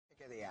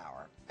of the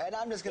hour. And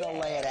I'm just going to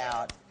lay it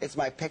out. It's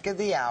my pick of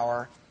the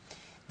hour.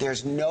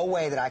 There's no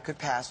way that I could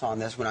pass on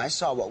this. When I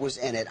saw what was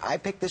in it, I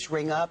picked this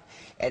ring up,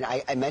 and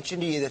I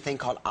mentioned to you the thing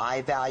called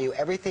eye value.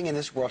 Everything in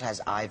this world has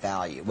eye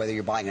value. Whether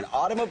you're buying an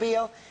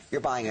automobile,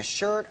 you're buying a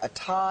shirt, a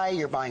tie,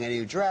 you're buying a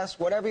new dress,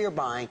 whatever you're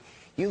buying,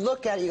 you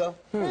look at it, you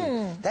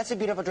go, that's a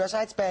beautiful dress.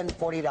 I'd spend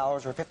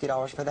 $40 or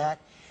 $50 for that.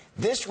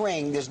 This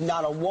ring, there's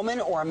not a woman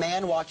or a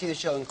man watching the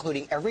show,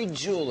 including every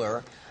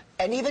jeweler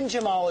and even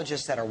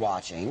gemologists that are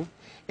watching.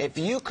 If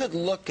you could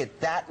look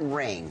at that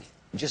ring,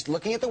 just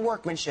looking at the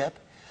workmanship,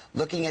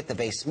 looking at the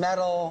base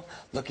metal,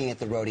 looking at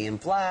the rhodium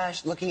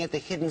flash, looking at the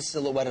hidden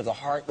silhouette of the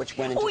heart, which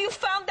went into... Oh, you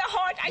found the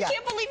heart? I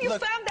can't believe you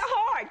found the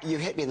heart. You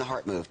hit me and the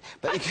heart moved.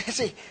 But you can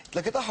see,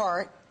 look at the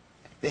heart,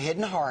 the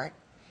hidden heart.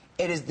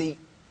 It is the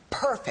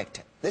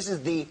perfect, this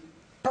is the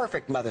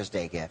perfect Mother's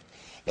Day gift.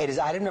 It is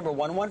item number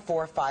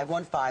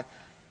 114515.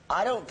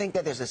 I don't think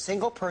that there's a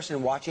single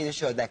person watching the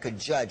show that could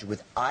judge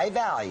with eye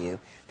value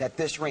that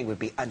this ring would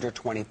be under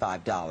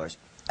 $25,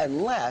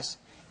 unless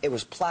it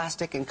was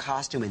plastic and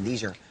costume, and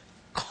these are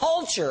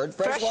cultured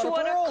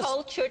freshwater pearls.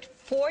 Cultured,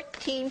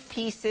 14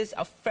 pieces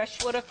of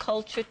freshwater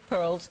cultured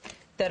pearls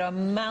that are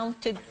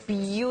mounted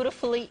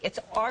beautifully. It's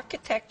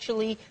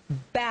architecturally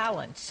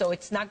balanced, so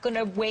it's not going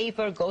to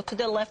waver, go to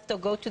the left or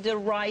go to the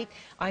right.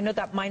 I know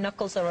that my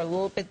knuckles are a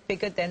little bit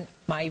bigger than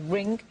my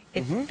ring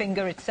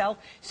finger itself,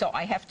 so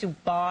I have to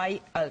buy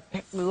a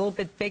little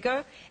bit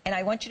bigger. And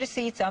I want you to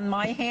see it's on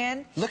my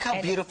hand. Look how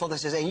beautiful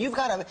this is. And you've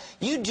got a,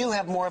 you do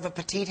have more of a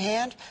petite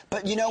hand,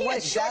 but you know what?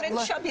 It's short and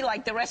chubby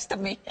like the rest of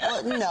me.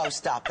 No,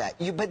 stop that.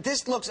 But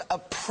this looks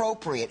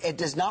appropriate. It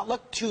does not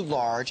look too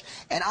large.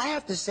 And I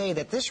have to say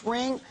that this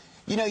ring,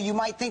 you know, you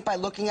might think by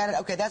looking at it,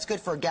 okay, that's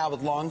good for a gal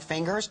with long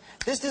fingers.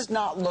 This does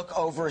not look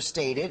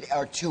overstated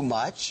or too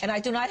much. And I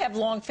do not have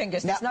long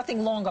fingers. There's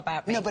nothing long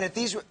about me. No, but if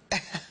these were...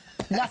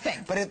 Nothing.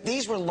 But if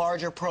these were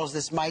larger pearls,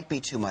 this might be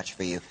too much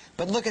for you.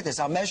 But look at this.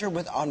 I'll measure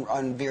with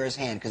on Vera's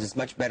hand because it's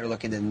much better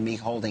looking than me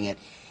holding it.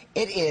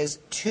 It is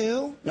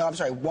 1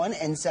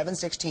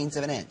 7/16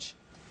 of an inch.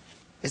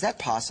 Is that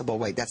possible?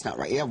 Wait, that's not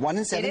right. Yeah, 1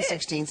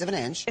 7/16 of an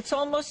inch. It's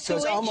almost 2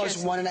 inches. So it's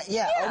almost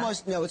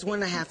almost, no, it's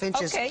 1.5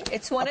 inches. Okay,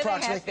 it's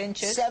 1.5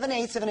 inches.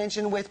 7/8 of an inch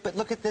in width, but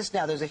look at this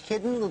now. There's a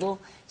hidden little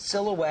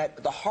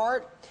silhouette. The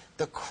heart,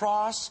 the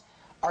cross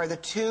are the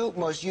two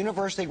most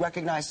universally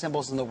recognized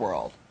symbols in the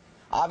world.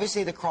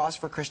 Obviously, the cross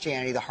for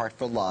Christianity, the heart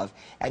for love,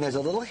 and there's a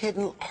little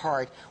hidden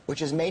heart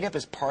which is made up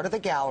as part of the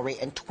gallery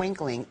and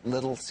twinkling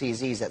little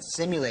CZs that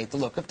simulate the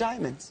look of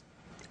diamonds.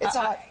 It's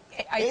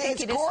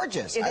it's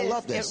gorgeous. I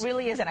love this. It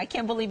really is, and I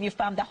can't believe you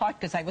found the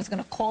heart because I was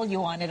going to call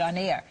you on it on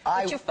air.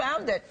 But you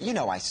found it. You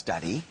know I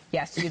study.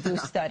 Yes, you do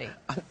study.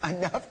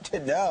 Enough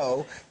to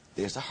know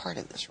there's a heart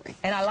in this ring.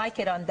 And I like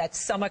it on that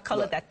summer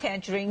color, that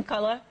tangerine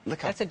color.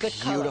 Look how That's a good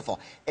beautiful.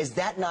 color. Is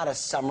that not a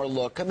summer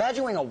look?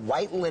 Imagine wearing a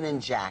white linen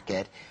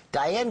jacket,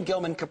 Diane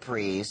Gilman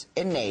capris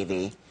in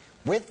navy,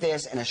 with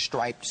this and a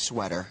striped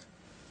sweater.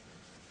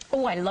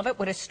 Oh, I love it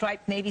with a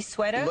striped navy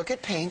sweater. Look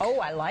at pink. Oh,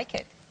 I like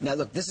it. Now,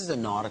 look, this is a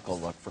nautical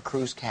look for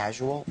cruise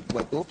casual.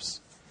 Wait,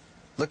 oops.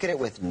 Look at it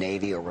with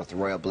navy or with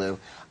royal blue.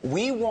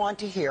 We want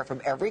to hear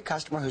from every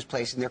customer who's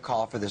placing their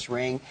call for this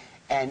ring.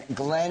 And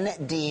Glenn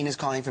Dean is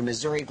calling from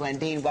Missouri. Glenn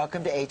Dean,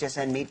 welcome to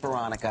HSN. Meet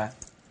Veronica.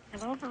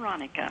 Hello,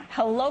 Veronica.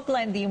 Hello,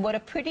 Glenn Dean. What a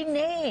pretty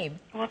name.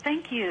 Well,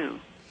 thank you.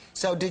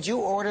 So, did you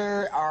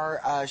order our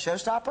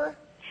showstopper?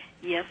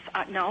 Yes.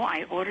 No,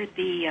 I ordered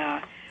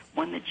the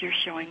one that you're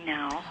showing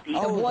now. The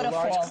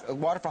waterfall. The large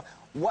waterfall.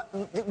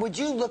 What, would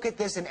you look at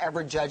this and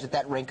ever judge that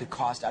that ring could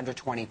cost under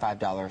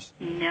 $25?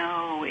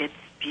 No, it's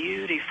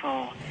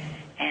beautiful.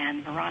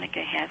 And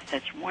Veronica has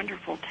such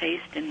wonderful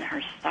taste in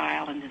her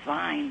style and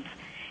designs.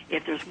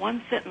 If there's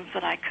one sentence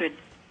that I could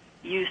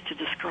use to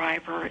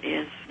describe her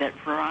is that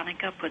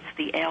Veronica puts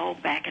the L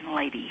back in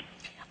lady.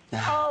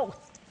 Oh,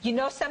 you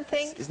know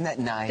something? Isn't that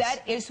nice?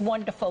 That is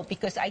wonderful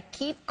because I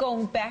keep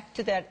going back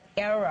to that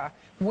era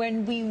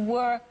when we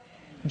were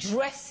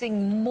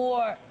dressing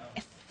more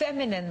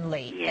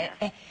femininely.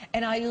 Yes.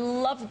 And I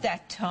love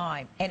that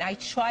time. And I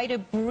try to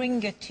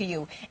bring it to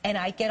you. And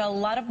I get a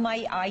lot of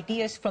my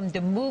ideas from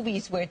the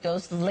movies where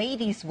those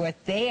ladies were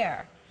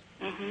there.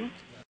 Mm-hmm.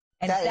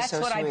 And that's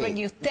what I bring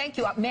you. Thank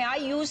you. May I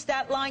use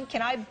that line?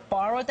 Can I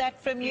borrow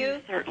that from you?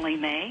 You certainly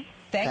may.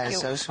 Thank you.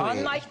 So sweet.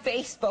 On my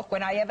Facebook,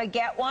 when I ever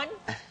get one,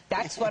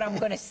 that's what I'm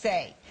going to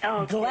say.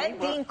 Okay, Glenn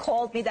Dean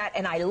called me that,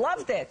 and I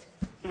loved it.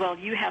 Well,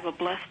 you have a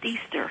blessed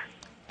Easter.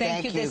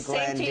 Thank you. The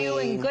same to you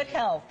and good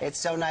health. It's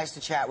so nice to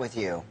chat with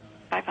you.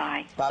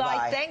 Bye-bye.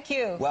 Bye-bye. Thank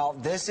you. Well,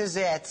 this is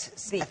it.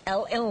 The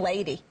L in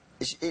lady.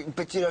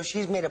 But you know,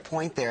 she's made a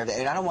point there,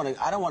 and I don't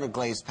want to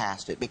glaze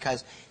past it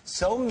because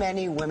so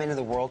many women in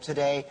the world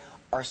today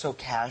are so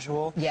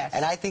casual. Yes.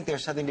 And I think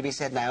there's something to be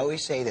said, and I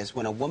always say this,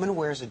 when a woman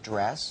wears a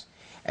dress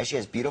and she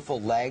has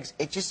beautiful legs,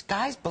 it just,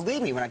 guys,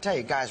 believe me when I tell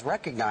you, guys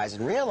recognize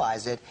and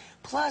realize it.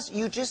 Plus,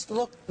 you just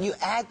look, you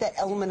add that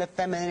element of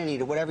femininity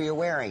to whatever you're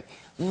wearing.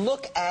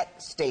 Look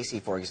at Stacy,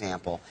 for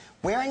example,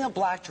 wearing a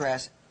black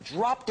dress,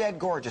 drop dead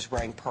gorgeous,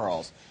 wearing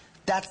pearls.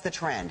 That's the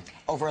trend.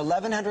 Over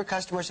 1,100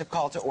 customers have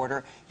called to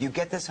order. You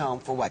get this home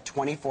for what,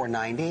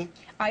 $24.90?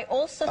 I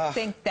also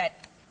think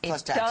that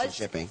Plus it tax and does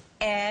shipping.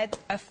 add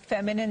a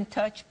feminine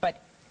touch,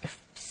 but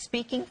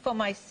speaking for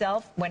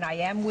myself, when I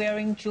am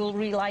wearing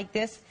jewelry like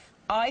this,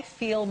 I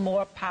feel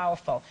more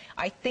powerful.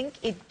 I think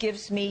it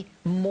gives me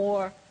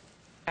more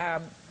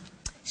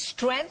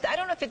strength. I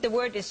don't know if the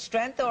word is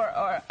strength or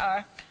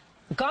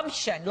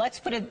gumption, let's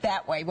put it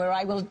that way, where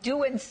I will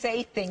do and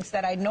say things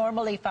that I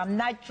normally, if I'm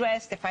not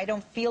dressed, if I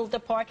don't feel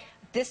the part,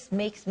 this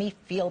makes me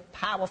feel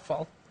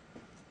powerful.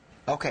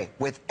 Okay,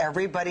 with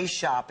everybody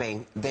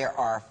shopping, there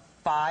are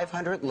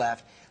 500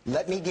 left.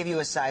 Let me give you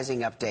a sizing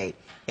update.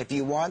 If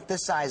you want the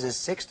sizes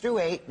 6 through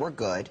 8, we're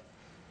good.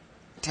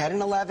 10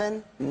 and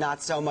 11,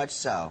 not so much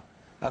so.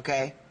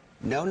 Okay?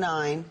 No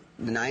 9.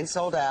 The 9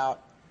 sold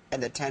out,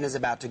 and the 10 is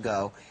about to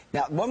go.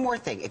 Now, one more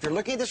thing. If you're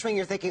looking at this ring,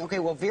 you're thinking, okay,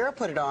 well, Vera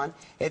put it on.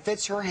 It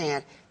fits her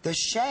hand. The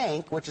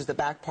shank, which is the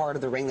back part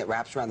of the ring that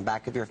wraps around the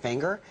back of your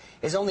finger,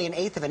 is only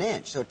 1/8 of an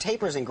inch. So it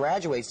tapers and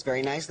graduates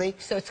very nicely.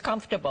 So it's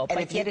comfortable, And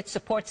but yet it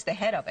supports the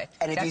head of it.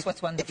 And That's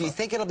what's wonderful. If you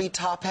think it'll be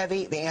top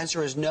heavy, the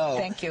answer is no.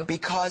 Thank you.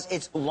 Because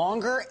it's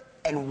longer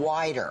and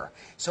wider.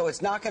 So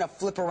it's not going to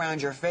flip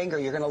around your finger.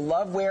 You're going to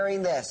love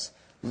wearing this.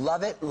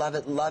 Love it, love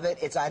it, love it.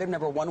 It's item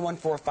number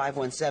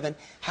 114517.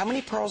 How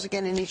many pearls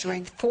again in each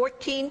ring?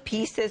 14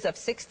 pieces of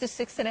 6 to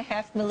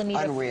 6.5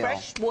 millimeter Unreal.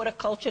 freshwater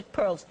cultured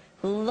pearls.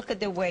 Look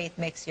at the way it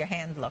makes your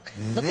hand look.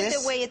 Look at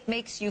the way it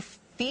makes you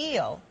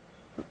feel.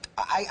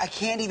 I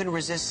can't even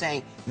resist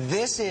saying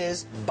this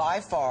is by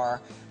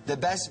far the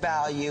best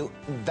value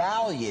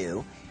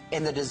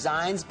in the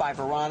Designs by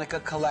Veronica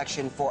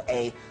collection for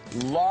a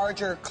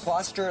larger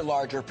cluster,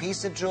 larger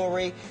piece of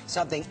jewelry,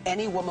 something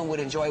any woman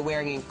would enjoy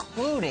wearing,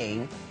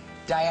 including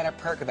Diana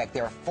Perkovic.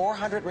 There are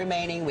 400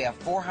 remaining. We have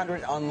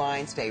 400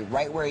 online. Stay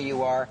right where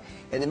you are.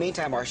 In the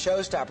meantime, our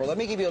showstopper, let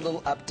me give you a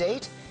little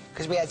update,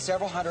 because we had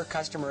several hundred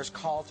customers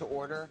call to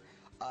order.